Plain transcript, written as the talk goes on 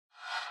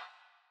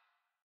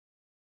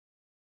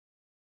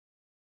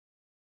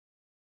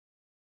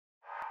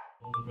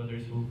all the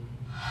brothers who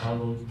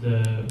followed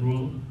the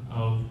rule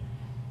of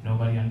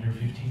nobody under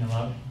 15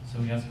 allowed. So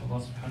we ask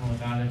Allah subhanahu wa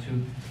ta'ala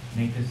to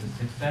make this a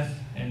success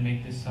and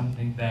make this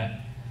something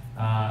that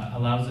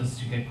allows us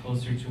to get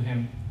closer to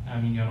Him.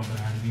 Ameen ya Rabbal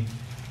Alameen.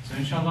 So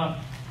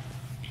inshallah,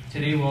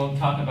 today we'll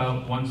talk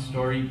about one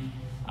story,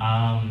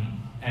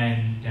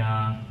 and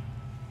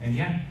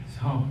yeah,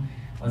 so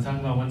let's talk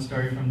about one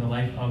story from the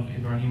life of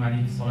Ibrahim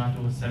alayhi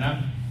salatu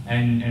wassalam,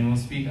 and we'll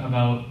speak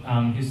about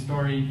his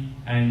story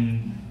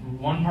and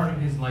one part of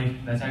his life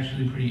that's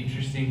actually pretty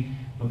interesting.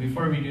 But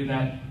before we do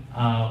that,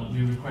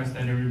 we request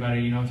that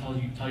everybody,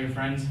 tell your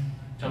friends,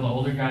 tell the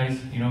older guys,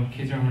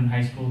 kids are in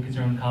high school, kids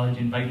are in college,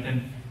 invite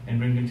them and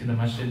bring them to the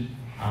masjid.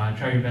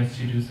 Try your best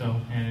to do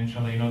so, and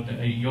inshallah,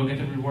 you'll get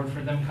the reward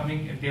for them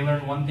coming. If they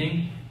learn one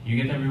thing,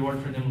 you get the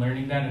reward for them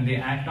learning that, and they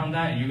act on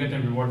that, you get the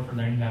reward for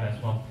learning that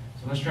as well.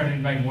 So let's try to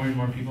invite more and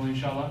more people,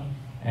 inshallah.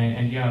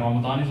 And yeah,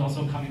 Ramadan is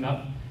also coming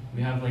up.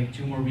 We have like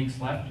 2 more weeks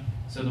left.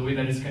 So the way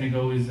that it's going to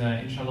go is,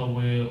 inshallah,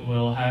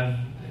 we'll have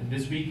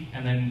this week,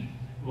 and then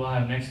we'll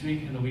have next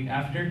week, and the week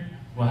after,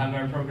 we'll have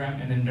our program,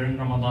 and then during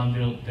Ramadan,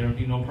 there'll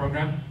be no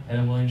program, and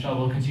then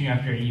we'll continue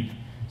after Eid.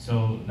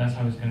 So that's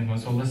how it's going to go.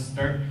 So let's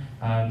start.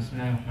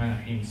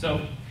 Bismillahirrahmanirrahim.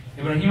 So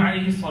Ibrahim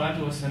alayhi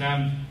salatu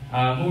wasalam,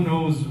 who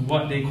knows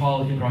what they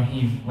call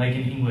Ibrahim, like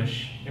in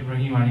English?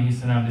 Ibrahim alayhi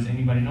salam, does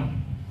anybody know?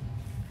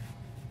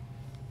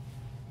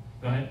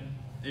 Go ahead.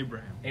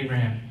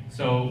 Abraham.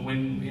 So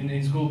when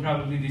in school,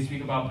 probably they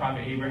speak about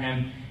Prophet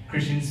Ibrahim.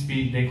 Christians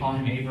speak, they call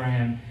him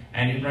Abraham.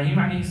 And Ibrahim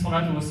alayhi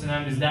salatu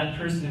wasalam is that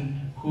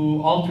person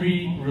who all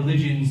 3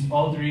 religions,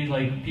 all 3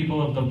 like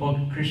people of the book,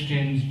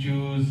 Christians,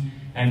 Jews,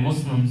 and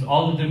Muslims,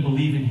 all of them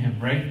believe in him,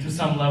 right? To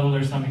some level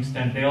or some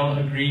extent. They all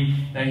agree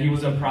that he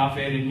was a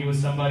prophet and he was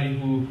somebody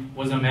who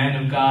was a man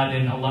of God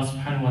and Allah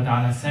subhanahu wa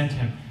ta'ala sent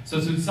him.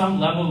 So to some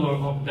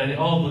level, that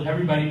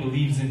everybody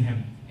believes in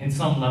him. In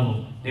some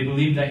level, they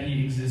believe that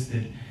he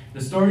existed.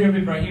 The story of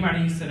Ibrahim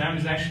alayhi salam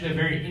is actually a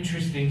very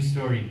interesting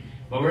story.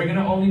 But we're going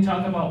to only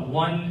talk about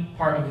one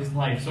part of his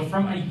life. So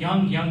from a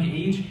young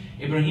age,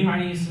 Ibrahim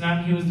alayhi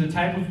salam, he was the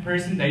type of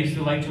person that used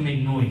to like to make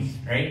noise,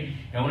 right?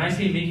 And when I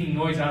say making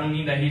noise, I don't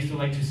mean that he used to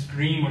like to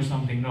scream or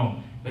something,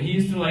 no. But he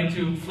used to like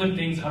to flip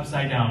things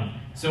upside down.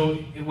 So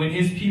when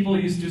his people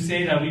used to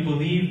say that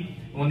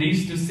when they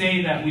used to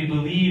say that we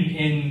believe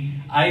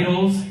in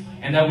idols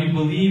and that we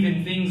believe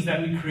in things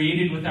that we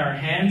created with our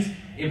hands,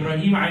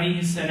 Ibrahim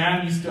alayhi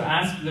salam used to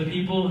ask the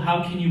people,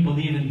 how can you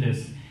believe in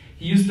this?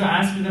 He used to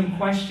ask them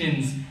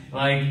questions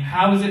like,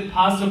 how is it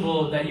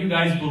possible that you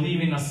guys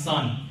believe in a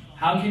sun?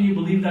 How can you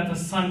believe that the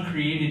sun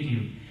created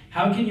you?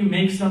 How can you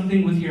make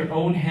something with your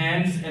own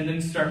hands and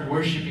then start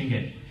worshipping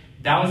it?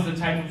 That was the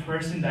type of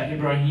person that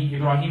Ibrahim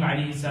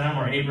alayhi salam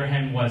or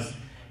Abraham was.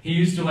 He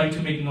used to like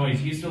to make noise.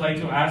 He used to like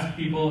to ask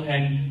people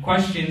and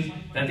questions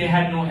that they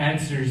had no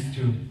answers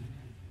to.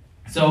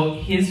 So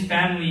his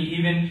family,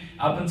 even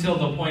up until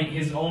the point,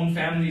 his own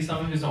family,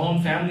 some of his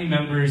own family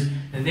members,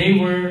 they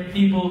were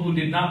people who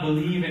did not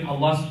believe in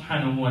Allah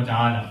subhanahu wa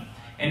ta'ala.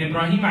 And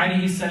Ibrahim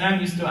alayhi salam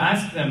used to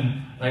ask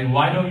them, like,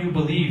 why don't you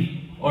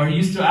believe? Or he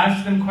used to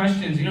ask them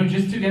questions,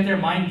 just to get their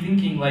mind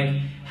thinking, like,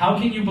 how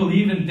can you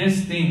believe in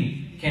this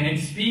thing? Can it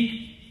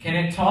speak? Can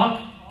it talk?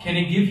 Can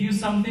it give you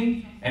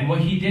something? And what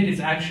he did is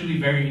actually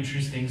very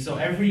interesting. So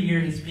every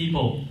year his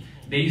people,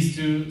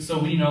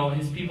 we know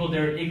his people,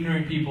 they're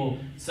ignorant people.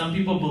 Some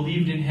people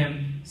believed in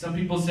him. Some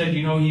people said,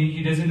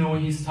 he doesn't know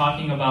what he's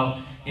talking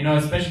about.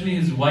 Especially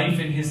his wife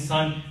and his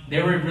son,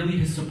 they were really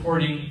his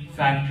supporting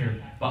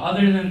factor. But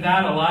other than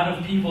that, a lot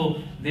of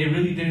people, they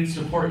really didn't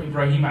support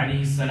Ibrahim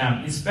alayhi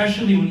salam,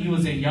 especially when he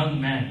was a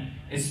young man.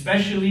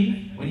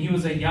 Especially when he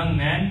was a young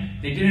man,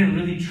 they didn't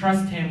really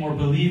trust him or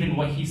believe in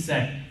what he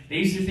said. They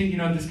used to think,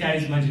 this guy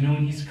is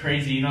majnoon, he's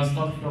crazy,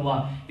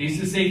 astaghfirullah. They used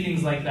to say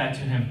things like that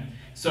to him.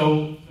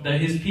 So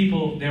his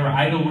people, they were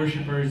idol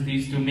worshippers. They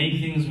used to make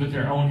things with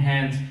their own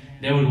hands.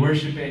 They would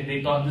worship it.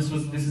 They thought this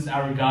is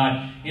our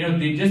God.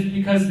 They just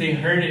because they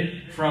heard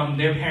it from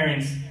their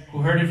parents, who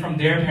heard it from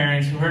their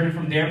parents, who heard it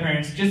from their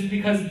parents, just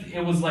because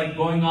it was like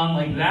going on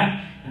like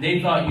that,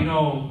 they thought,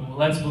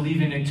 let's believe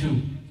in it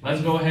too.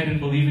 Let's go ahead and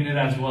believe in it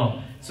as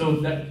well. So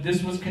that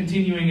this was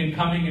continuing and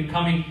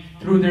coming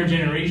through their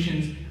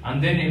generations,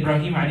 and then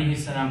Ibrahim alayhi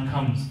salam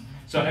comes.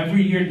 So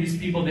every year these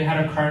people, they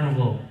had a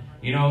carnival.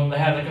 They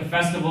had like a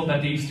festival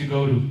that they used to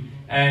go to.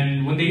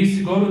 And when they used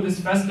to go to this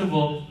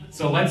festival,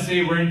 so let's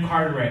say we're in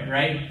Carteret,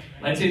 right?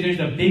 Let's say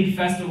there's a big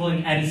festival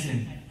in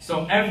Edison.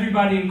 So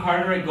everybody in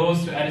Carteret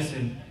goes to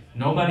Edison.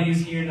 Nobody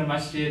is here in the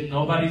masjid,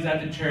 nobody's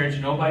at the church,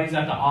 nobody's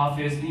at the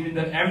office,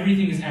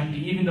 everything is empty.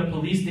 Even the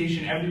police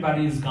station,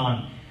 everybody is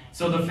gone.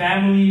 So the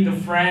family, the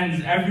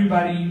friends,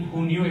 everybody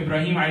who knew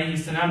Ibrahim alayhi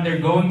salam, they're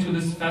going to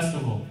this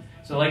festival.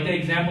 So like the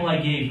example I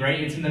gave, right?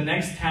 It's in the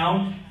next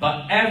town,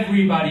 but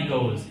everybody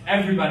goes.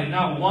 Everybody,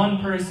 not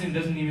one person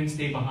doesn't even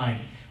stay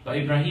behind. But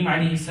Ibrahim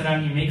alayhi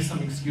salam, he makes some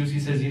excuse. He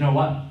says, you know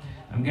what?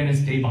 I'm going to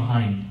stay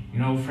behind.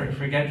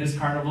 Forget this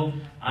carnival.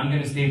 I'm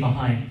going to stay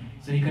behind.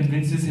 So he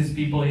convinces his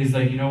people. He's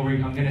like,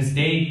 I'm going to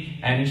stay,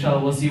 and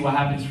inshallah we'll see what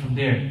happens from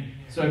there.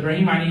 So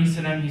Ibrahim alayhi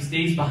salam, he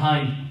stays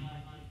behind.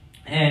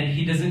 and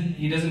he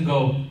doesn't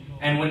go.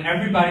 And when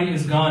everybody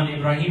is gone,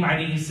 Ibrahim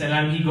alayhi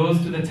salam, he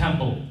goes to the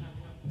temple.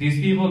 These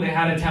people, they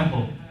had a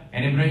temple,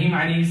 and Ibrahim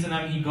alayhi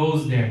salam, he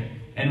goes there.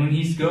 And when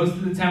he goes to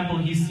the temple,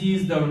 he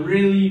sees the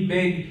really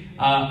big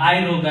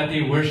idol that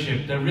they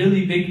worship, the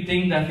really big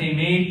thing that they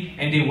made,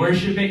 and they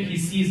worship it. He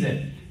sees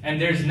it, and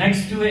there's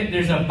next to it,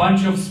 there's a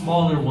bunch of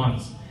smaller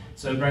ones.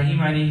 So Ibrahim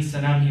alayhi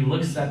salam, he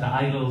looks at the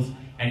idols,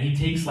 and he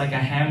takes like a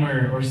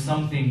hammer or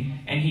something,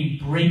 and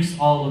he breaks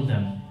all of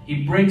them.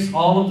 He breaks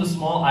all of the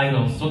small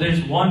idols. So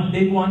there's one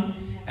big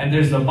one, and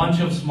there's a bunch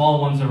of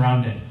small ones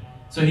around it.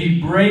 So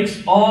he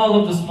breaks all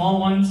of the small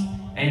ones,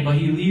 but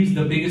he leaves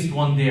the biggest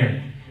one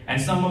there.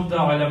 And some of the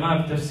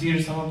ulama of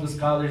tafsir, some of the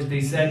scholars,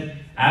 they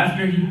said,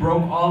 after he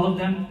broke all of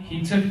them,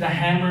 he took the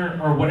hammer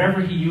or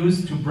whatever he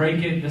used to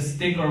break it, the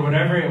stick or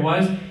whatever it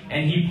was,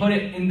 and he put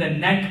it in the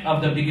neck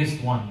of the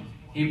biggest one.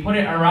 He put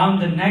it around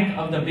the neck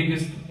of the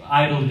biggest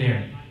idol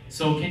there.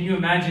 So can you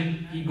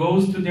imagine, he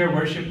goes to their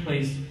worship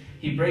place,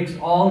 he breaks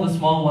all the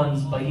small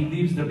ones, but he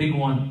leaves the big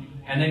one.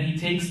 And then he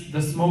takes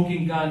the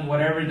smoking gun,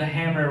 whatever, the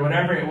hammer,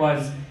 whatever it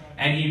was,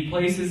 and he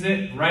places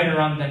it right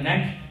around the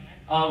neck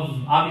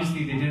of,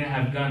 obviously they didn't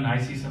have gun.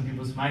 I see some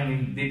people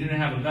smiling. They didn't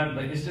have a gun,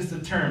 but it's just a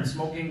term,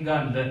 smoking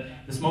gun,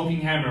 the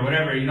smoking hammer,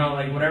 whatever, you know,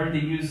 like whatever they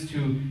use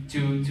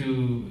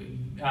to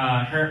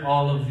hurt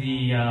all of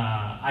the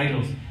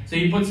idols. So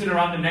he puts it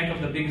around the neck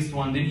of the biggest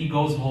one, then he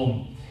goes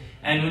home.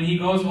 And when he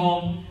goes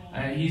home,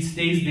 he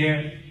stays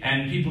there,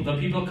 and the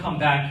people come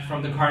back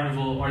from the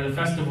carnival or the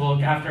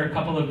festival after a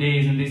couple of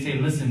days, and they say,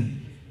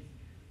 listen,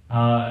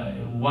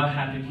 what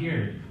happened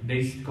here?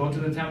 They go to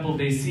the temple,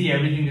 they see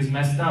everything is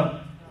messed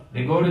up.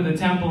 They go to the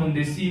temple and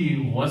they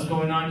see what's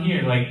going on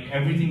here. Like,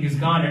 everything is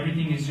gone,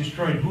 everything is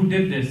destroyed. Who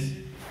did this?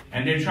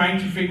 And they're trying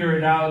to figure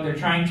it out. They're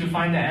trying to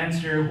find the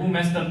answer. Who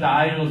messed up the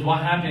idols?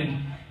 What happened?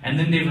 And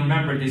then they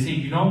remember. They say,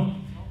 you know,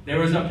 there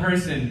was a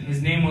person.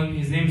 His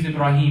name's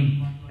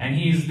Ibrahim, and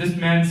he's this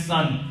man's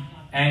son.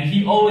 And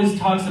he always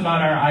talks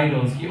about our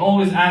idols. He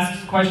always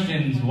asks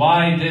questions.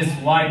 Why this?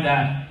 Why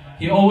that?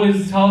 He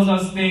always tells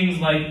us things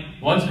like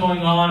what's going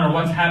on or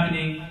what's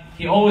happening.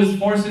 He always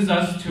forces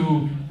us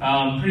to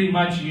pretty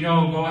much, you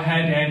know, go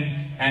ahead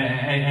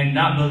and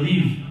not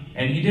believe.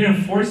 And he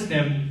didn't force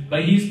them,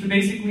 but he used to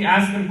basically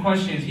ask them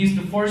questions. He used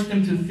to force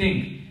them to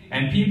think.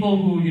 And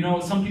people who, you know,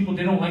 some people,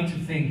 they don't like to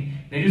think.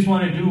 They just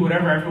want to do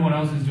whatever everyone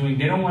else is doing.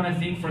 They don't want to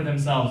think for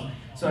themselves.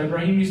 So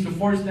Ibrahim used to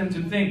force them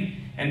to think.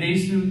 And they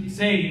used to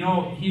say, you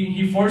know,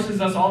 he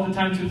forces us all the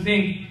time to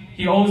think.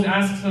 He always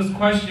asks us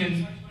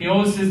questions. He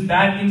always says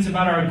bad things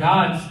about our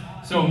gods.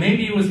 So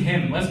maybe it was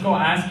him. Let's go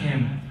ask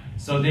him.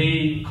 So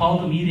they call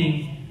the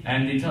meeting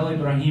and they tell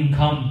Ibrahim,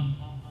 come.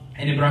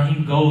 And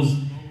Ibrahim goes.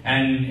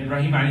 And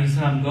Ibrahim alayhi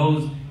salam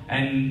goes.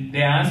 And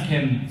they ask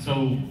him,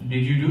 so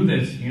did you do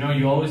this? You know,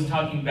 you're always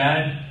talking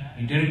bad.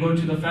 You didn't go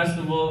to the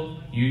festival.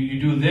 You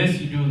do this,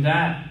 you do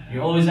that.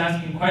 You're always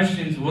asking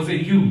questions. Was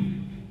it you?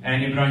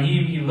 And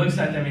Ibrahim, he looks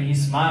at them and he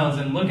smiles.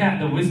 And look at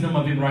the wisdom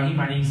of Ibrahim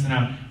alayhi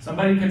salam.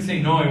 Somebody could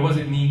say, no, it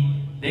wasn't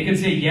me. They could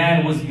say, yeah,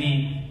 it was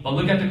me. But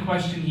look at the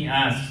question he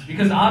asks.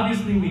 Because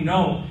obviously we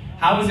know,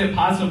 how is it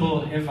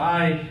possible if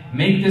I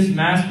make this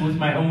mask with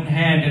my own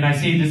hand and I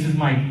say this is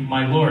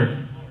my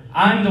Lord?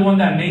 I'm the one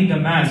that made the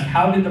mask.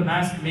 How did the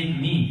mask make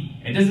me?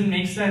 It doesn't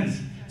make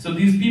sense. So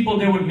these people,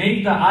 they would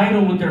make the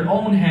idol with their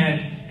own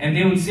hand and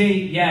they would say,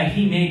 yeah,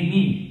 he made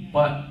me.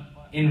 But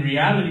in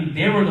reality,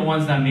 they were the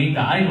ones that made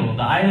the idol.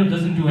 The idol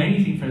doesn't do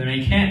anything for them.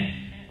 It can't.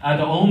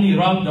 The only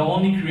Rabb, the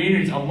only creator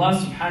is Allah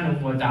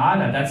subhanahu wa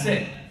ta'ala. That's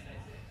it.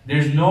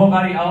 There's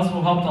nobody else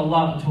who helped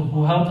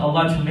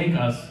Allah to make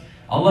us.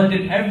 Allah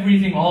did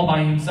everything all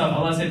by himself.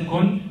 Allah said,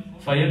 kun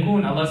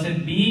fayakun. Allah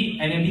said, be,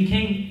 and it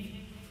became.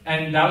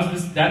 And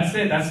that's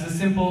it. That's the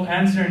simple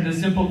answer and the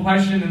simple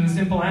question and the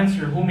simple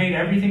answer. Who made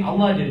everything?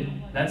 Allah did.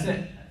 That's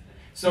it.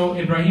 So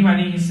Ibrahim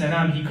alayhi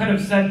salam, he could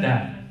have said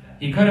that.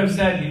 He could have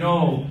said, you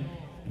know,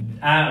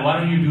 why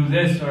don't you do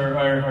this?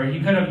 Or he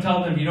could have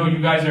told them, you know, you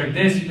guys are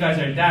this, you guys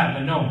are that.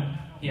 But no,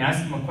 he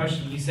asked them a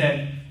question. He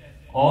said,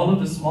 all of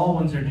the small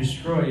ones are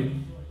destroyed,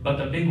 but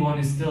the big one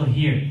is still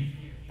here.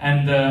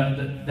 And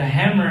the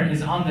hammer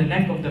is on the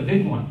neck of the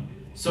big one.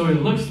 So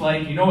it looks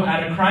like, you know,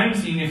 at a crime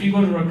scene, if you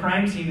go to a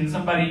crime scene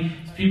and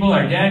people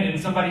are dead and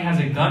somebody has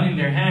a gun in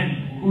their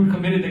hand, who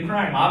committed the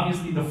crime?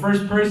 Obviously, the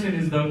first person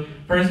is the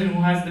person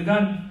who has the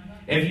gun.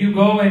 If you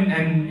go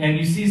and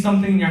you see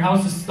something in your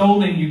house is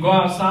stolen, you go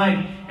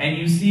outside and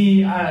you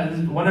see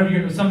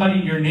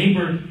your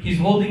neighbor, he's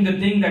holding the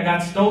thing that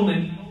got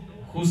stolen.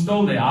 Who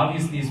stole it?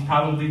 Obviously, it's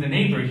probably the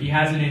neighbor. He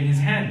has it in his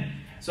hand.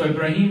 So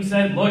Ibrahim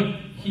said, look,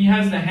 he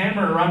has the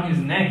hammer around his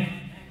neck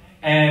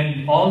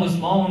and all the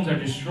small ones are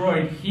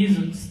destroyed.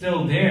 He's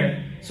still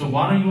there. So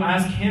why don't you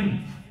ask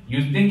him?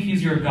 You think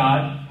he's your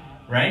God,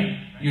 right?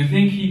 You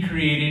think he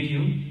created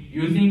you.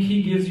 You think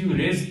he gives you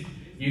rizq.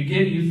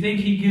 You think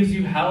he gives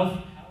you health.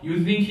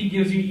 You think he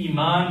gives you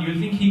iman. You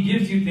think he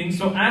gives you things.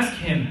 So ask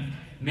him.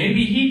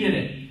 Maybe he did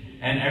it.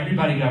 And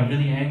everybody got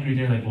really angry.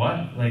 They're like,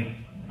 what? Like,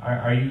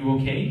 are you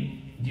okay?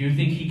 Do you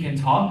think he can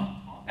talk?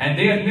 And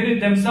they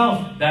admitted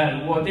themselves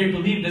that what they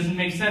believe doesn't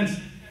make sense.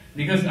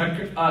 Because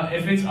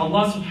if it's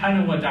Allah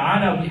subhanahu wa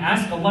ta'ala, we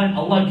ask Allah and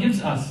Allah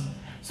gives us.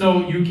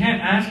 So you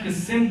can't ask a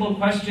simple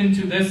question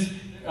to this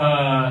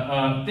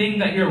thing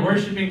that you're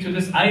worshipping, to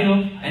this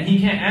idol, and he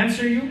can't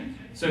answer you.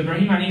 So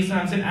Ibrahim alayhi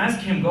salam said, ask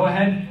him, go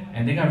ahead.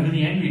 And they got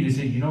really angry. They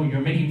said, you know,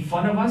 you're making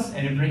fun of us?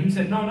 And Ibrahim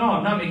said, no,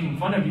 I'm not making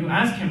fun of you.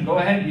 Ask him, go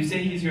ahead. You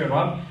say he's your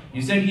Rabb.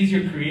 You said he's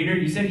your creator.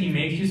 You said he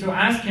makes you. So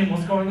ask him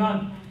what's going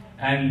on.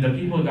 And the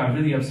people got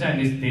really upset.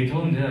 They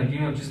told him, they're like, you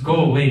know, just go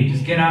away.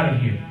 Just get out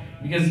of here.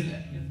 Because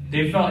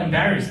they felt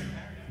embarrassed.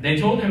 They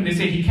told him, they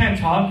said, he can't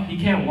talk, he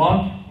can't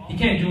walk, he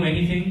can't do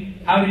anything.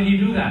 How did he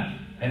do that?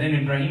 And then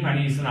Ibrahim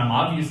alayhi salam,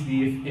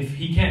 obviously, if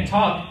he can't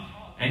talk,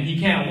 and he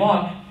can't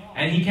walk,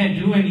 and he can't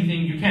do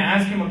anything, you can't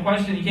ask him a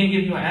question, he can't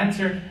give you an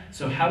answer,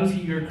 so how is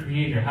he your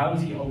creator? How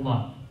is he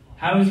Allah?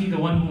 How is he the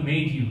one who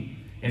made you?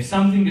 If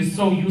something is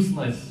so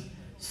useless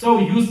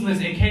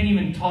it can't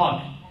even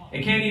talk,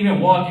 it can't even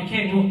walk, it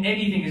can't do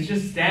anything, it's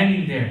just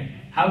standing there.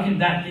 How can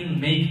that thing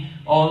make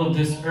all of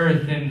this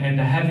earth and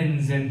the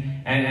heavens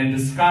and the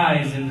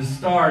skies and the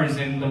stars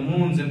and the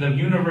moons and the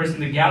universe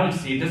and the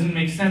galaxy? It doesn't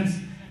make sense.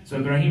 So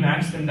Ibrahim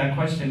asked them that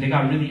question. They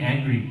got really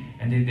angry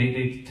and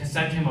they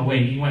sent him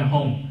away. He went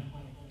home.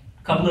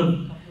 A couple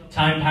of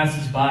time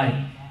passes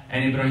by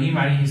and Ibrahim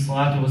alayhi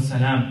salatu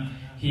wasalam,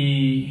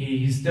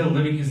 he's still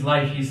living his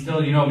life. He's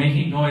still, you know,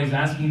 making noise,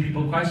 asking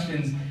people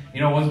questions.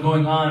 You know, what's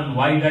going on?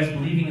 Why are you guys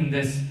believing in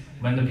this?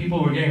 When the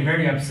people were getting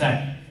very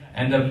upset.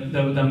 And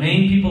the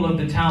main people of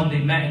the town, they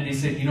met and they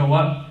said, you know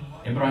what?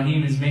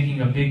 Ibrahim is making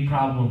a big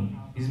problem.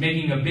 He's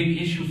making a big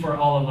issue for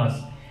all of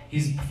us.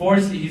 He's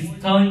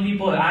telling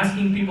people,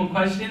 asking people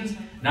questions.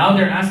 Now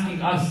they're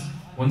asking us.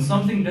 When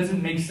something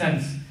doesn't make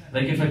sense,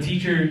 like if a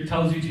teacher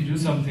tells you to do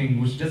something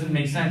which doesn't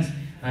make sense,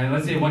 and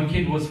let's say one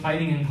kid was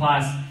fighting in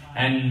class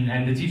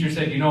and the teacher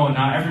said, you know,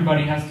 now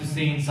everybody has to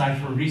stay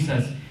inside for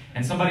recess.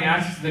 And somebody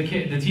asks the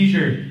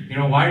teacher, you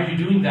know, why are you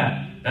doing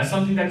that? That's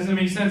something that doesn't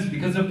make sense.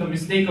 Because of the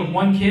mistake of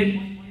one kid,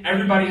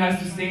 everybody has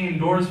to stay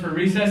indoors for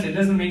recess. It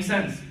doesn't make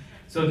sense.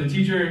 So the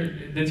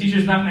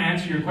teacher's not going to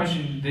answer your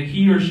question.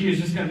 He or she is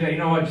just going to be like, you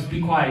know what, just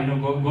be quiet, you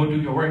know, go do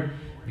your work.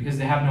 Because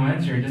they have no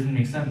answer. It doesn't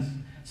make sense.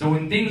 So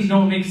when things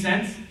don't make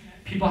sense,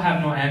 people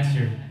have no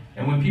answer.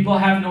 And when people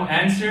have no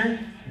answer,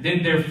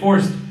 then they're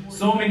forced.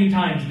 So many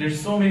times, there's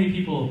so many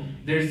people.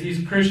 There's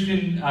these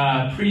Christian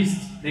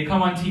priests. They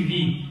come on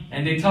TV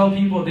and they tell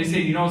people, they say,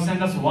 you know,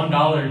 send us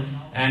 $1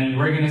 and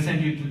we're going to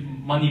send you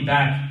money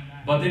back.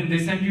 But then they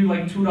send you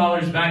like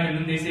 $2 back and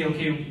then they say,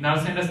 okay, now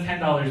send us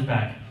 $10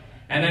 back.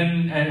 And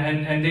then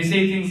and they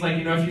say things like,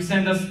 you know, if you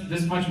send us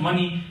this much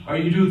money, or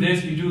you do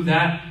this, you do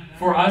that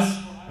for us,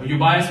 or you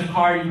buy us a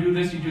car, you do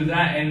this, you do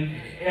that, and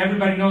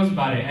everybody knows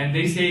about it. And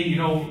they say, you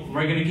know,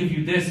 we're going to give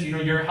you this, you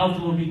know, your health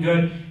will be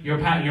good, your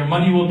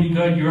money will be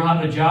good, you'll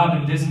have a job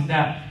and this and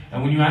that.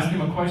 And when you ask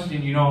them a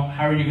question, you know,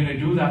 how are you going to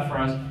do that for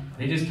us?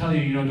 They just tell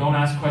you, you know, don't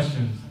ask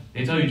questions.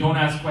 They tell you, don't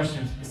ask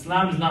questions.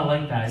 Islam is not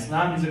like that.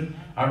 Islam is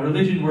a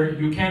religion where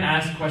you can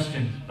ask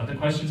questions, but the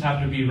questions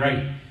have to be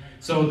right.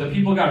 So the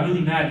people got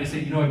really mad. They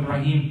said, you know,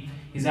 Ibrahim,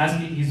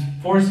 he's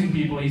forcing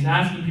people, he's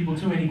asking people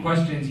too many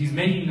questions, he's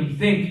making them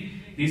think.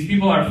 These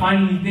people are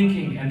finally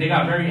thinking, and they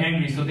got very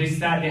angry. So they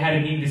had a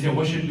meeting, they said,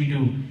 what should we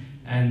do?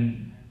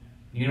 And,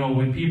 you know,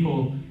 when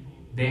people,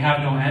 they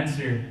have no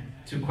answer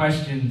to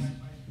questions,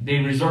 they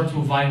resort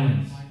to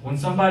violence. When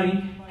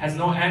somebody has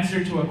no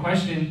answer to a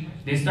question,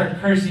 they start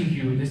cursing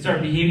you, they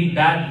start behaving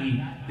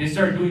badly, they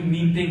start doing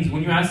mean things.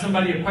 When you ask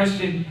somebody a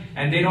question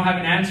and they don't have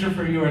an answer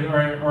for you,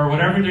 or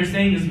whatever they're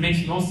saying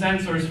makes no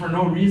sense or is for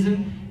no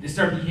reason, they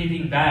start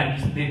behaving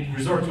bad, they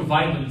resort to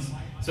violence.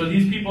 So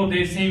these people,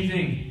 they same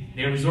thing.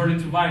 They resorted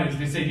to violence.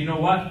 They said, you know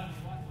what?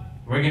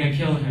 We're going to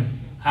kill him.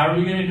 How are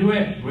we going to do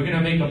it? We're going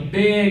to make a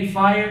big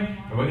fire,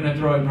 or we're going to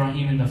throw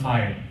Ibrahim in the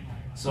fire.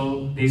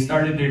 So they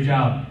started their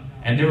job.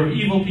 And they were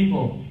evil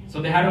people.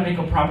 So they had to make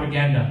a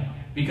propaganda.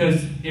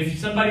 Because if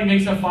somebody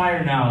makes a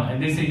fire now,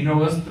 and they say, you know,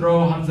 let's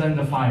throw Hamza in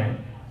the fire,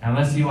 and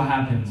let's see what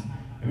happens.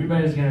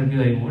 Everybody's going to be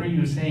like, what are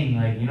you saying?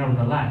 Like, you know,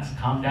 relax,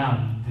 calm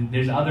down.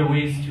 There's other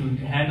ways to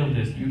handle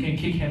this. You can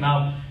kick him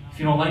out. If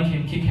you don't like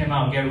him, kick him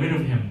out, get rid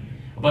of him.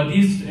 But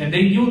and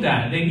they knew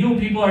that. They knew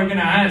people are going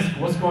to ask,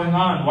 what's going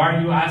on? Why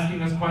are you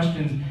asking us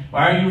questions?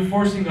 Why are you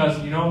forcing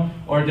us, you know?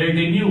 Or they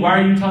knew, why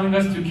are you telling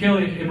us to kill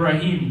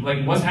Ibrahim?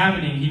 Like, what's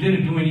happening? He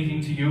didn't do anything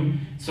to you.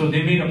 So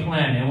they made a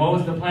plan. And what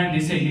was the plan?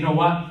 They said, you know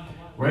what?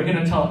 We're going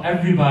to tell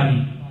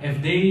everybody,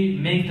 if they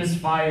make this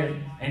fire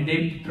and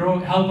they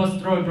help us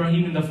throw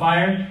Ibrahim in the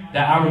fire,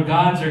 that our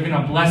gods are going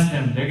to bless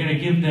them. They're going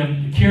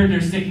to cure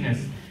their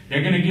sickness.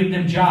 They're going to give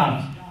them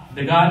jobs.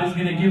 The God is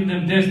going to give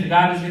them this, the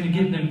God is going to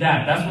give them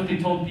that. That's what they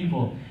told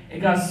people. It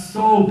got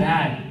so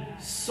bad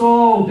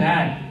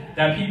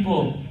that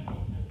people,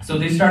 so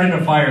they started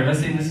a fire. Let's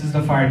say this is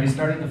the fire. They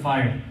started the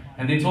fire.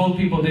 And they told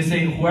people, they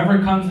say, whoever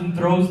comes and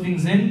throws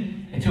things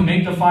in, and to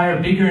make the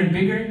fire bigger and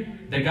bigger,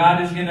 the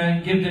God is going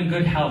to give them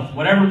good health.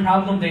 Whatever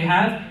problem they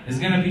have is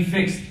going to be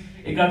fixed.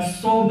 It got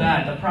so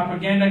bad. The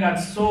propaganda got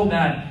so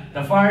bad.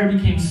 The fire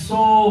became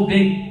so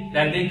big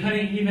that they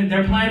couldn't even,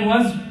 their plan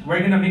was, we're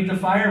going to make the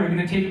fire, we're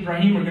going to take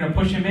Ibrahim, we're going to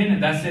push him in,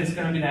 and that's it, it's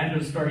going to be the end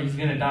of the story, he's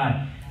going to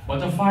die. But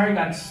the fire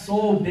got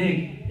so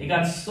big, it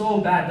got so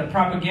bad, the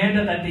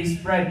propaganda that they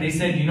spread, they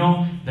said, you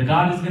know, the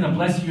God is going to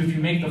bless you if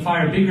you make the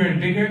fire bigger and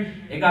bigger.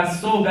 It got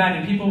so bad,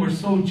 and people were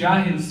so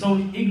jahil, so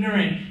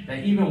ignorant,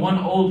 that even one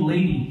old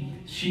lady,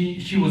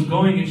 she was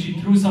going and she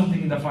threw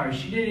something in the fire.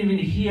 She didn't even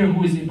hear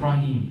who is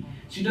Ibrahim.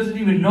 She doesn't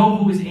even know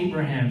who is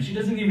Abraham. She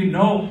doesn't even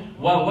know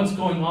what's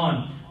going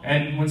on.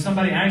 And when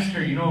somebody asked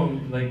her, you're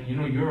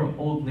an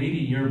old lady,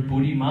 you're a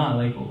budi ma,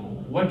 like,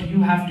 what do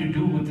you have to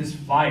do with this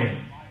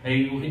fire? Like,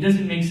 it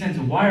doesn't make sense.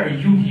 Why are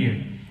you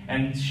here?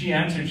 And she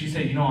answered, she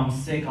said, I'm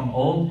sick, I'm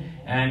old,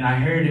 and I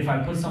heard if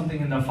I put something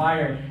in the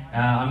fire,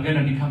 I'm going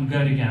to become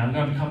good again. I'm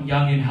going to become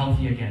young and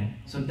healthy again.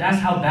 So that's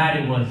how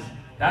bad it was.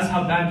 That's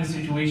how bad the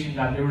situation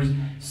got. There was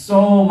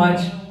so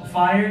much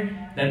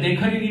fire that they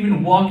couldn't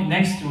even walk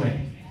next to it.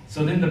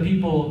 So then the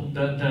people,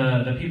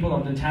 the people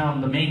of the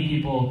town, the main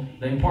people,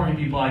 the important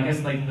people, I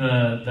guess like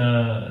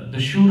the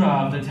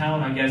shura of the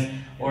town, I guess,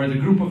 or the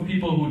group of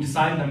people who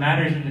decide the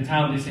matters in the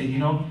town, they say,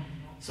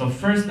 so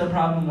first the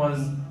problem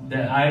was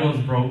the idols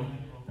broke.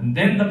 And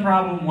then the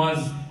problem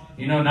was,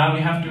 now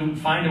we have to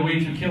find a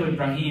way to kill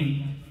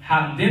Ibrahim.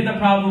 Then the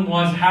problem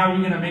was, how are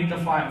we going to make the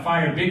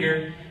fire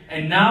bigger?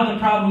 And now the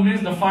problem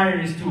is the fire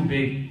is too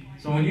big.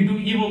 So when you do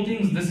evil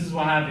things, this is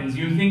what happens.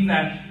 You think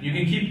that you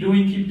can keep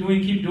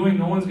doing,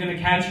 no one's going to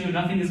catch you,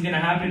 nothing is going to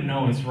happen.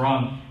 No, it's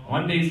wrong.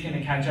 One day it's going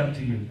to catch up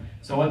to you.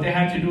 So what they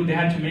had to do, they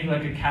had to make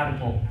like a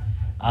catapult.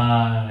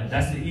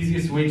 That's the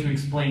easiest way to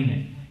explain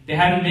it. They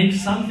had to make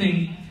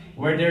something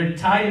where they're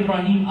tie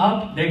Ibrahim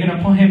up, they're going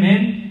to put him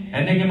in,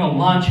 and they're going to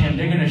launch him,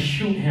 they're going to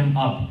shoot him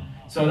up.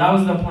 So that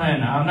was the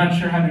plan. I'm not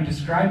sure how to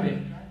describe it,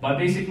 but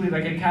basically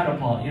like a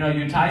catapult.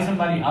 You tie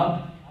somebody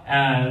up,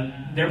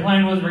 their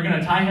plan was we're going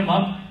to tie him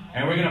up,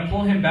 and we're going to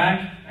pull him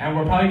back, and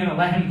we're probably going to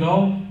let him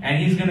go,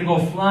 and he's going to go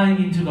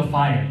flying into the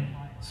fire.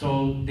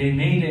 So they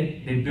made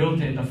it, they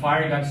built it, the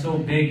fire got so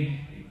big,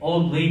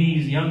 old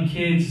ladies, young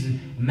kids,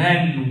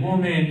 men,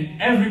 women,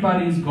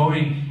 everybody's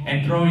going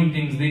and throwing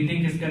things. They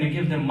think it's going to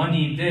give them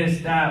money,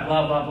 this, that,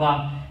 blah, blah,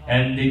 blah.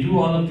 And they do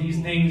all of these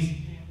things,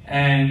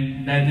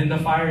 and then the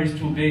fire is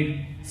too big.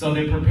 So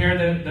they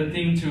prepare the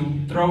thing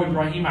to throw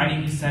Ibrahim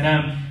alayhi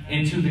salam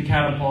into the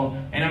catapult.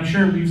 And I'm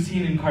sure we've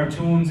seen in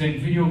cartoons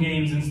and video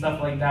games and stuff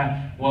like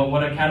that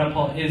what a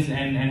catapult is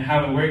and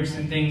how it works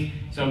and things.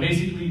 So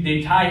basically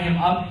they tie him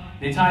up,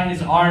 they tie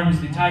his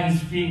arms, they tie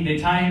his feet, they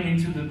tie him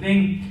into the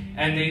thing,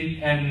 and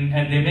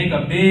they make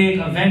a big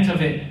event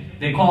of it.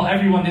 They call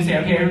everyone, they say,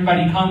 okay,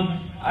 everybody come.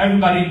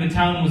 Everybody in the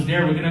town was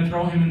there. We're going to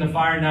throw him in the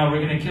fire now.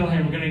 We're going to kill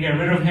him. We're going to get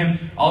rid of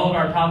him. All of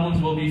our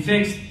problems will be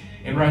fixed.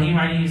 Ibrahim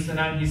alayhi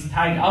salam, he's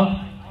tied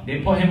up.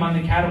 They put him on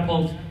the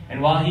catapult.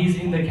 And while he's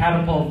in the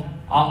catapult,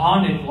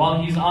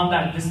 while he's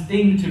on this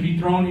thing to be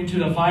thrown into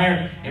the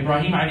fire,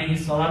 Ibrahim alayhi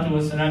salatu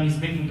wasalam, he's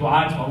making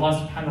dua to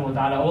Allah subhanahu wa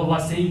ta'ala. Oh Allah,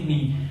 save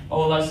me.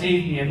 Oh Allah,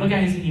 save me. And look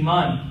at his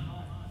iman.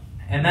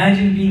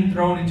 Imagine being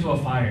thrown into a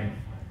fire.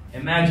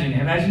 Imagine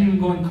even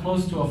going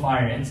close to a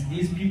fire. And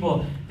these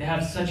people, they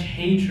have such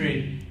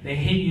hatred. They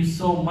hate you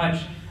so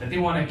much that they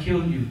want to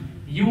kill you.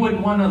 You would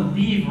want to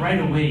leave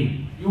right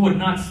away. You would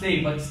not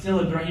stay, but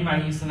still Ibrahim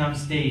alayhi salam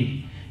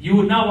stayed. You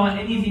would not want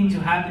anything to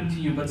happen to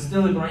you, but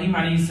still Ibrahim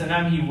alayhi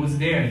salam, he was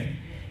there.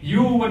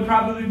 You would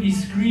probably be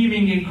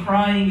screaming and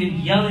crying and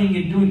yelling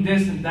and doing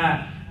this and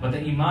that. But the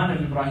iman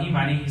of Ibrahim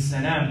alayhi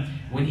salam,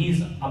 when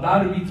he's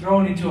about to be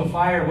thrown into a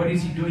fire, what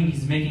is he doing?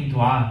 He's making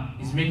dua.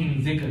 He's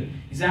making dhikr.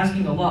 He's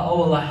asking Allah,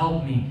 oh Allah,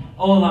 help me.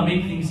 Oh Allah,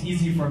 make things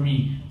easy for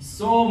me.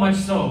 So much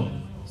so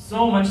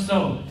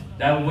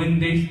that when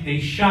they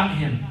shot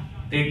him,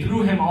 they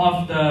threw him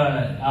off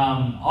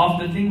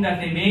the thing that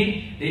they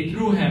made. They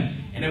threw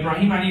him, and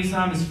Ibrahim alayhi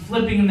salam is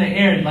flipping in the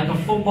air like a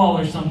football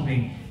or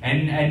something.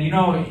 And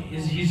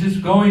he's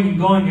just going and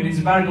going, and he's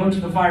about to go to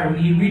the fire.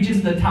 When he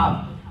reaches the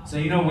top, so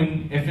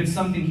if it's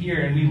something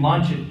here and we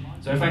launch it.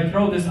 So if I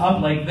throw this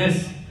up like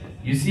this,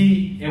 you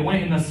see it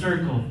went in a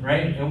circle,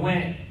 right? It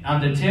went on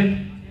the tip,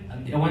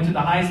 it went to the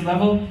highest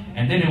level,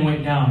 and then it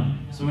went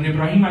down. So when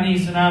Ibrahim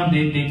alayhi salam,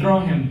 they throw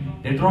him,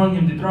 they're throwing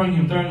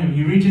him.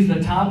 He reaches the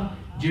top,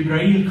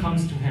 Jibreel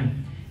comes to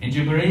him. And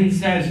Jibreel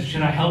says,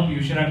 should I help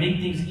you? Should I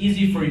make things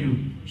easy for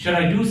you? Should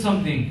I do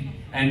something?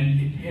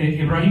 And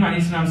Ibrahim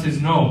alayhi salam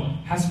says, no.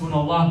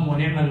 Hasbunallahu wa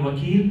ni'mal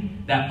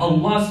wakeel. That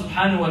Allah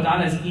subhanahu wa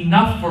ta'ala is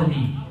enough for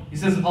me. He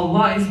says,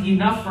 Allah is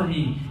enough for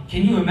me.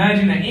 Can you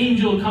imagine an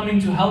angel coming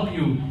to help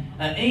you?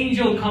 An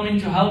angel coming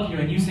to help you,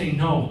 and you say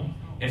no.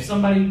 If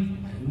somebody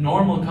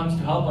normal comes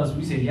to help us,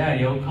 we say, yeah,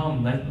 yo,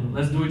 come,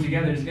 let's do it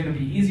together. It's going to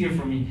be easier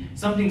for me.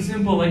 Something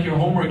simple like your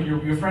homework,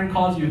 your friend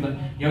calls you, like,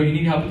 yo, you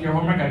need help with your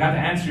homework? I got the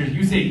answers.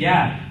 You say,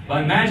 yeah.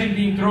 But imagine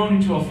being thrown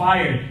into a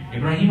fire.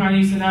 Ibrahim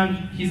alayhi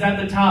salam, he's at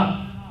the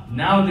top.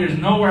 Now there's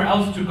nowhere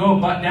else to go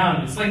but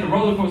down. It's like a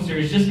roller coaster.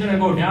 It's just going to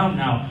go down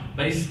now.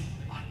 But it's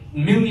a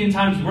million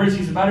times worse.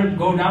 He's about to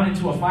go down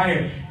into a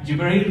fire.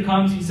 Jibreel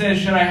comes, he says,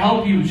 should I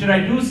help you? Should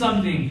I do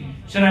something?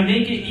 Should I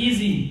make it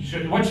easy?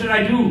 What should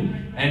I do?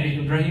 And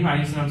Ibrahim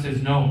ﷺ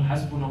says, no,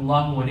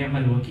 Hasbunallahu wa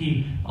ni'mal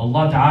wakeel.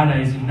 Allah Ta'ala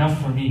is enough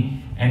for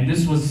me. And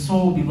this was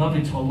so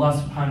beloved to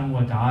Allah subhanahu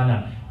wa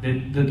ta'ala.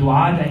 The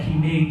dua that he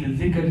made,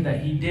 the dhikr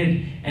that he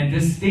did, and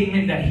this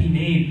statement that he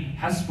made,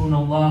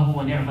 Hasbunallahu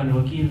wa ni'mal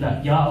wakeel,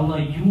 that Ya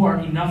Allah, you are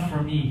enough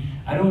for me.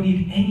 I don't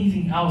need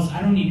anything else.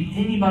 I don't need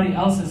anybody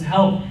else's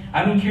help.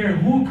 I don't care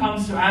who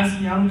comes to ask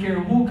me. I don't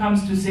care who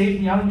comes to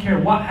save me. I don't care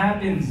what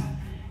happens.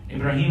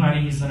 Ibrahim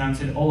alayhi salam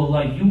said, oh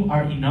Allah, you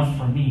are enough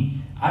for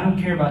me. I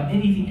don't care about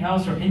anything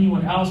else or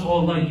anyone else.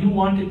 Oh Allah, you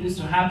wanted this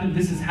to happen.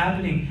 This is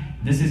happening.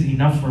 This is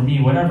enough for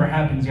me. Whatever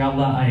happens, Ya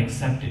Allah, I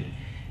accept it.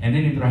 And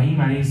then Ibrahim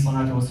alayhi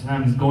salatu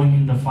wasalam is going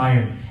in the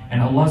fire.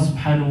 And Allah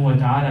subhanahu wa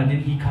ta'ala,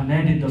 then He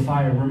commanded the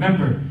fire.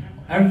 Remember,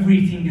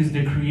 everything is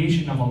the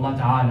creation of Allah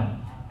ta'ala.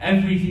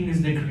 Everything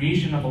is the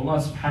creation of Allah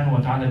subhanahu wa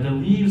ta'ala. The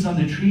leaves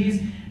on the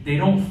trees, they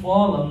don't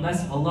fall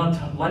unless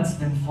Allah lets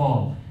them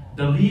fall.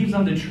 The leaves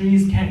on the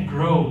trees can't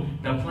grow.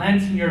 The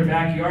plants in your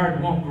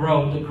backyard won't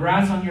grow. The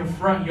grass on your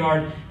front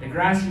yard, the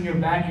grass in your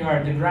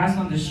backyard, the grass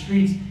on the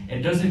streets,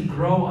 it doesn't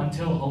grow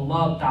until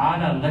Allah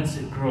Ta'ala lets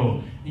it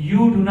grow.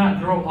 You do not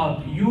grow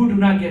up. You do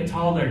not get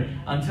taller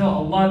until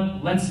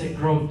Allah lets it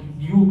grow.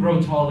 You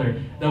grow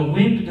taller. The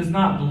wind does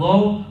not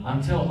blow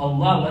until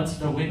Allah lets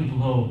the wind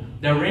blow.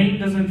 The rain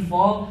doesn't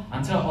fall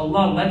until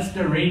Allah lets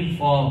the rain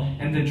fall.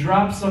 And the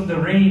drops of the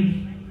rain,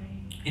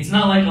 it's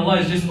not like Allah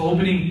is just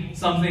opening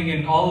something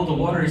and all of the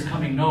water is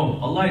coming. No,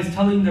 Allah is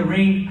telling the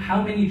rain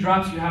how many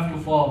drops you have to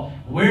fall.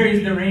 Where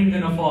is the rain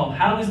going to fall?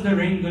 How is the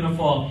rain going to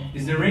fall?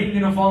 Is the rain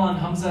going to fall on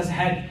Hamza's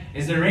head?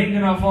 Is the rain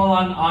going to fall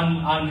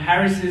on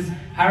Harris's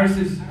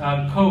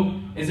coat?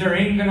 Is the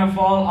rain going to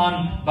fall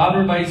on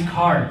Babar Bai's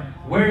car?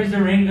 Where is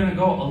the rain going to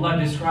go? Allah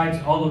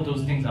describes all of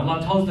those things. Allah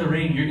tells the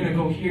rain, you're going to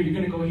go here, you're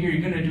going to go here,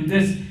 you're going to do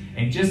this.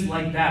 And just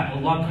like that,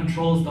 Allah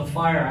controls the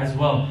fire as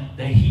well,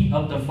 the heat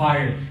of the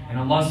fire. And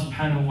Allah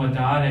subhanahu wa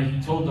ta'ala,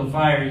 He told the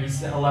fire, He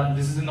said, Allah,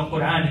 this is in the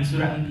Quran, in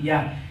Surah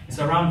Anbiya. It's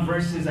around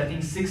verses, I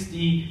think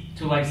 60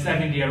 to like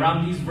 70.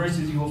 Around these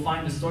verses, you will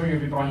find the story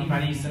of Ibrahim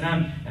alayhi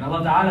salam. And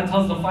Allah ta'ala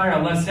tells the fire,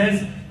 Allah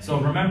says, so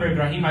remember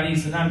Ibrahim alayhi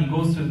salam, he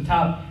goes to the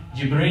top.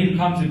 Jibreel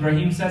comes,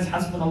 Ibrahim says,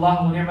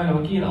 Hasbunallahu wa ni'mal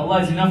wakeel,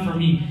 Allah is enough for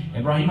me.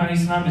 Ibrahim alayhi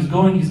salam is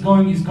going, he's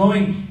going, he's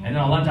going. And then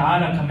Allah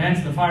ta'ala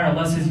commands the fire,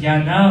 Allah says, Ya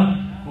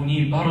nar,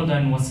 kuni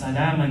bardan wa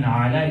salaman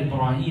ala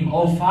Ibrahim.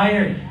 Oh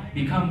fire,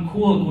 become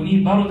cool.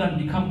 Kuni bardan,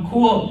 become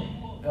cool.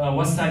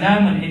 Wa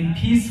salaman, and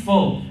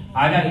peaceful.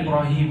 Ala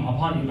Ibrahim,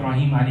 upon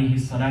Ibrahim alayhi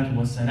salatu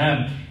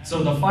wassalam.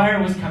 So the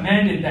fire was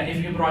commanded that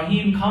if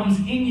Ibrahim comes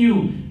in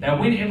you, that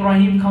when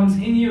Ibrahim comes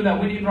in you, that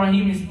when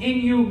Ibrahim is in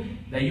you,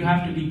 that you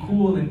have to be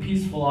cool and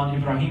peaceful on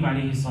Ibrahim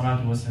alayhi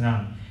salatu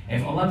wassalam.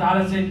 If Allah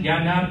Ta'ala said,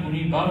 Ya nar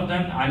kuni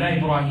bardan ala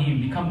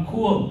Ibrahim, become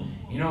cool.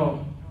 You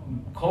know,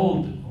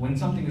 cold, when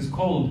something is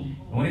cold,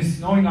 when it's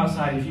snowing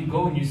outside, if you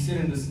go and you sit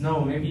in the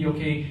snow, maybe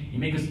okay, you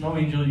make a snow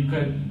angel, you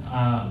could,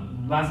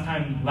 last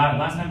time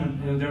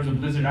there was a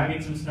blizzard, I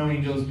made some snow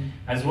angels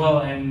as well,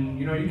 and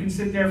you know, you can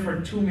sit there for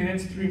 2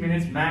 minutes, 3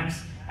 minutes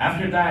max.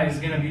 After that, it's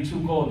going to be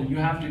too cold, and you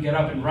have to get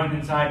up and run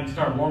inside and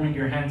start warming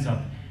your hands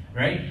up,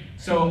 right?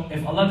 So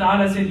if Allah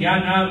Ta'ala said, Ya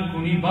nar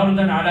kuni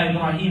bardan ala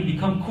Ibrahim,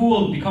 become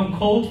cool, become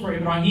cold for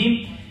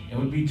Ibrahim, it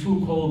would be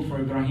too cold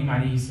for Ibrahim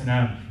alayhi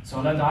salam. So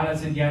Allah Ta'ala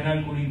said, Ya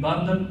nar kuni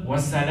bardan wa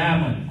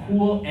salaman,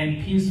 cool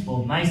and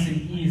peaceful, nice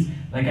and ease,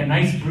 like a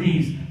nice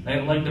breeze,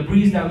 like the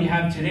breeze that we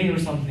have today or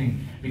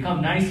something.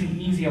 Become nice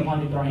and easy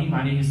upon Ibrahim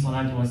alayhi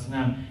salatu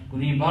wasalam.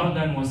 Kuni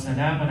bardan wa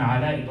salaman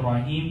ala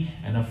Ibrahim.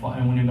 And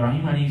when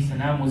Ibrahim alayhi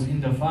salam was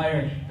in the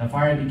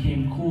fire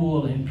became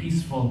cool and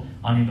peaceful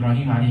on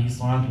Ibrahim alayhi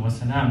salatu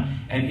wasalam.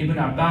 And Ibn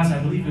Abbas, I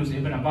believe it was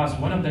Ibn Abbas,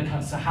 one of the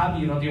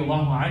Sahabi radiallahu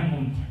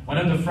anhum, one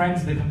of the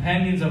friends, the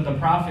companions of the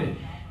Prophet,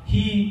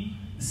 he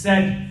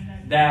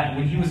said that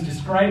when he was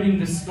describing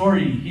this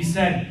story, he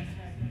said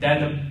that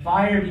the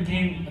fire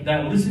became,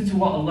 that listen to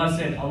what Allah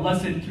said. Allah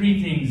said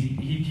 3 things.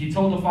 He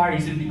told the fire,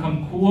 He said,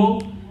 become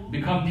cool,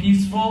 become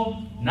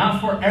peaceful, not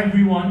for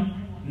everyone,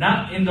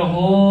 not in the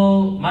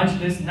whole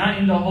majlis, not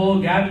in the whole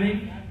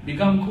gathering.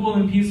 Become cool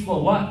and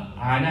peaceful. What?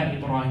 Ala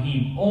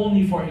Ibrahim,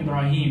 only for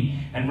Ibrahim.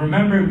 And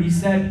remember, we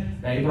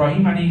said that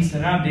Ibrahim alayhi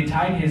salam, they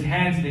tied his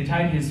hands, they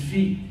tied his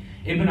feet.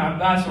 Ibn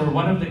Abbas, or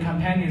one of the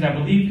companions, I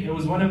believe it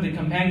was one of the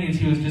companions,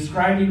 he was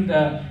describing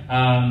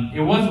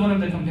it was one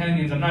of the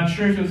companions, I'm not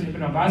sure if it was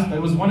Ibn Abbas, but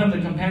it was one of the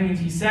companions.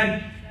 He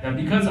said that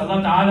because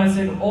Allah Ta'ala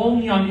said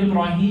only on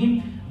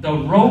Ibrahim, the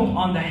rope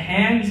on the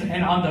hands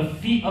and on the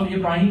feet of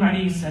Ibrahim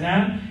alayhi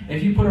salam,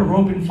 if you put a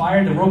rope in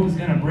fire, the rope is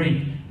going to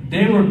break.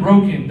 They were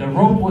broken, the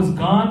rope was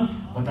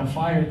gone, but the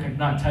fire could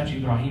not touch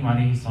Ibrahim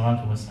alayhi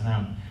salatu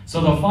wasalam. So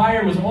the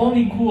fire was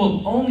only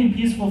cool, only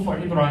peaceful for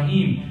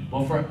Ibrahim,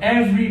 but for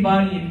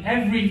everybody and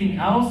everything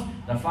else,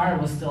 the fire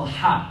was still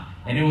hot.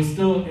 And it was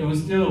still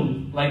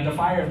like the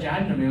fire of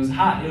Jahannam. It was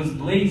hot, it was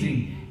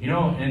blazing, you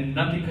know, and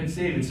nothing could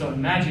save it. So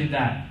imagine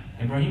that.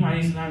 Ibrahim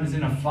alayhi salam is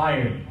in a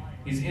fire.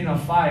 He's in a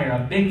fire,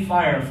 a big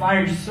fire, a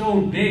fire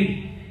so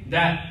big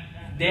that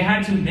they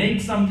had to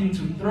make something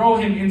to throw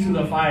him into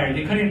the fire.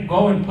 They couldn't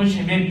go and push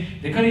him in.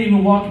 They couldn't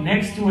even walk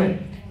next to it.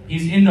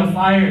 He's in the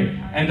fire,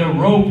 and the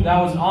rope that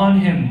was on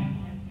him,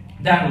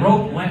 that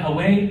rope went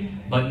away,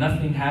 but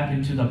nothing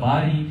happened to the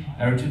body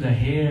or to the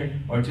hair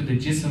or to the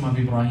jism of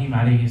Ibrahim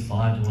alayhi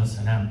salatu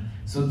wasalam.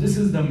 So this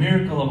is the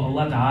miracle of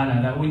Allah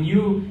Ta'ala, that when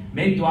you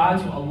make dua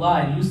to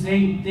Allah and you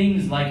say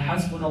things like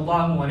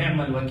Hasbunallahu wa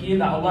ni'mal wakeel,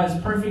 that Allah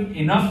is perfect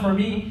enough for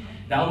me,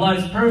 that Allah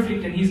is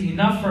perfect and He's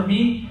enough for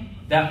me,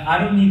 that I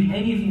don't need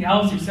anything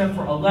else except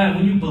for Allah. And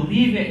when you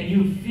believe it and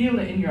you feel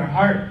it in your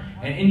heart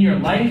and in your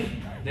life,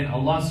 then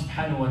Allah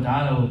subhanahu wa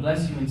ta'ala will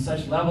bless you in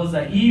such levels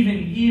that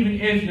even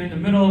if you're in the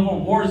middle of a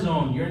war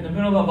zone, you're in the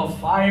middle of a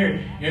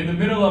fire, you're in the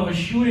middle of a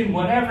shooting,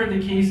 whatever the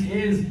case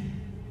is,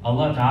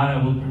 Allah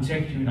Ta'ala will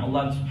protect you and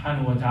Allah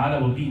subhanahu wa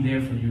ta'ala will be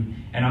there for you.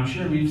 And I'm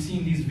sure we've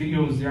seen these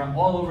videos, they're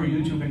all over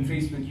YouTube and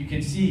Facebook. You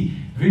can see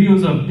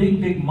videos of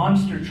big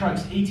monster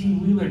trucks,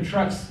 18-wheeler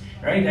trucks,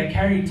 right, that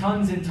carry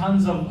tons and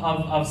tons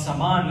of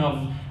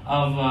saman,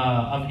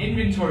 of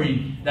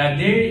inventory, that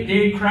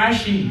they're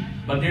crashing,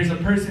 but there's a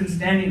person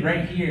standing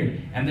right here,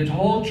 and the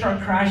whole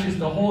truck crashes,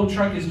 the whole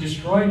truck is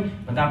destroyed,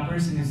 but that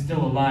person is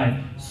still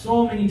alive.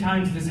 So many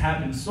times this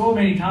happens, so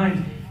many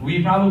times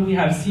we probably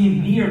have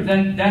seen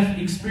near-death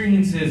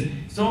experiences.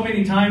 So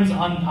many times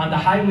on the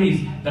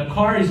highways, the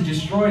car is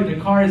destroyed,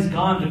 the car is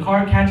gone, the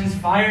car catches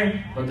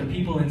fire, but the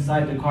people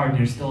inside the car,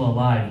 they're still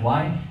alive.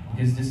 Why?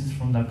 Because this is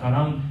from the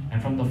karam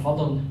and from the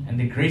fadl and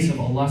the grace of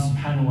Allah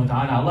subhanahu wa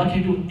ta'ala. Allah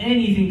can do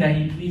anything that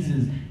He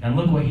pleases. And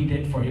look what He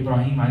did for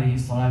Ibrahim alayhi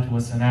salatu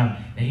wasalam.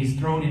 That he's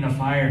thrown in a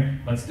fire,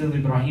 but still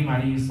Ibrahim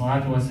alayhi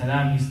salatu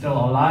wasalam, he's still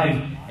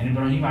alive. And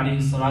Ibrahim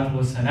alayhi salatu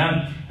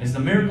wasalam is the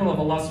miracle of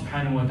Allah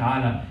subhanahu wa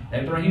ta'ala.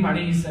 That Ibrahim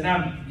alayhi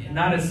salam,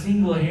 not a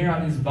single hair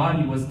on his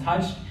body was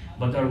touched,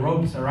 but the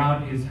ropes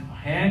around his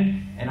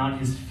hand and on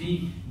his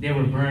feet, they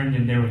were burned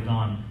and they were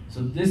gone.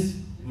 So this,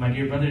 my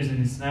dear brothers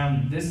in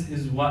Islam, this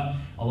is what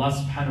Allah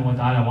subhanahu wa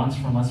ta'ala wants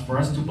from us, for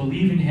us to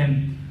believe in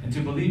Him, and to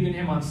believe in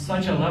Him on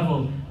such a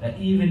level that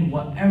even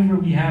whatever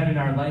we have in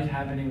our life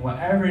happening,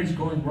 whatever is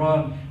going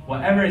wrong,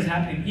 whatever is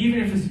happening,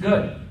 even if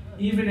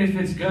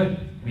it's good,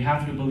 we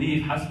have to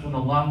believe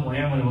Hasbunallahu wa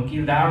ni'mal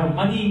wakeel, that our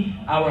money,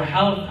 our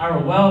health, our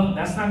wealth,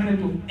 that's not going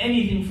to do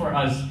anything for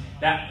us.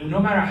 That no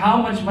matter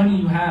how much money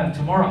you have,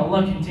 tomorrow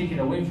Allah can take it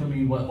away from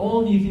you. The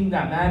only thing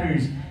that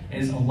matters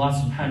is Allah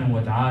subhanahu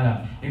wa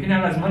ta'ala. You can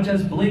have as much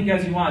as bling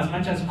as you want, as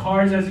much as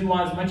cars as you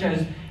want, as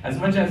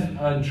much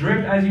as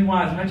drip as you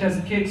want, as much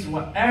as kicks,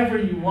 whatever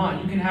you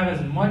want. You can have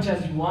as much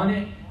as you want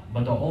it,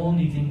 but the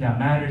only thing that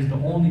matters, the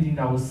only thing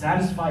that will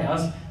satisfy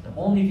us, the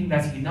only thing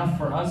that's enough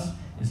for us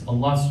is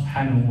Allah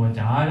subhanahu wa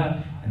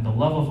ta'ala, and the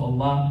love of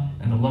Allah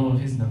and the love of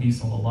His Nabi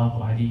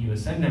sallallahu alayhi wa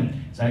sallam.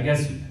 So I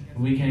guess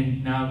we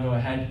can now go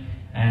ahead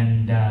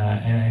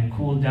and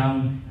cool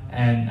down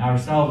and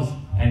ourselves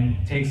and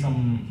take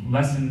some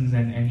lessons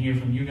and hear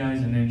from you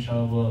guys, and then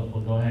inshallah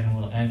we'll go ahead and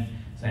we'll end.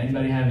 So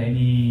anybody have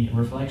any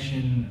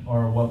reflection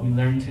or what we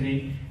learned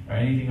today or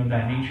anything of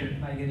that nature?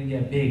 When am I going to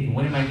get big?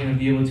 When am I going to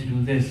be able to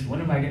do this?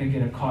 When am I going to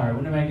get a car?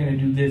 When am I going to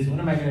do this? When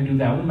am I going to do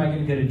that? When am I going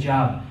to get a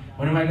job?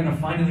 When am I going to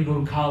finally go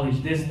to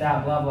college? This,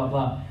 that, blah, blah,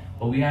 blah.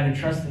 But we got to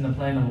trust in the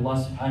plan of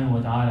Allah subhanahu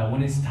wa ta'ala.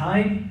 When it's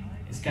time,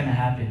 it's going to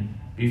happen.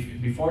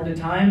 Before the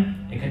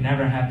time, it could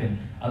never happen.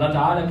 Allah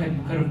Ta'ala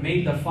could have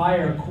made the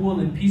fire cool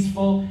and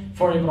peaceful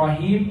for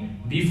Ibrahim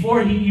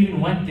before he even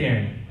went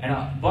there.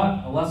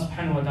 But Allah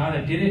Subhanahu wa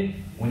Ta'ala did it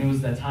when it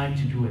was the time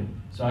to do it.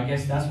 So I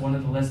guess that's one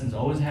of the lessons.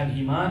 Always have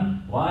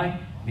iman. Why?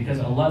 Because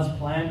Allah's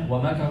plan,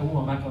 وَمَكَرُوا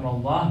وَمَكَرَ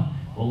اللَّهُ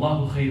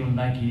وَاللَّهُ خَيْرُ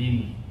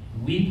الْمَاكِرِينَ.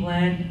 We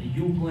plan,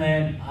 you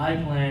plan, I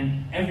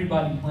plan,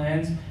 everybody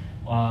plans.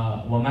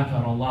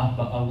 وَمَكَرَ اللَّهُ,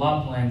 but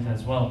Allah plans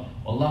as well.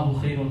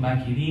 وَاللَّهُ خَيْرُ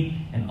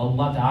الْمَاكِرِينَ, and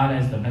Allah Ta'ala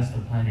is the best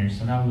of planners.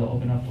 So now we'll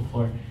open up the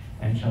floor.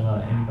 And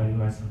inshallah, anybody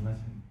who has some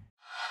lessons.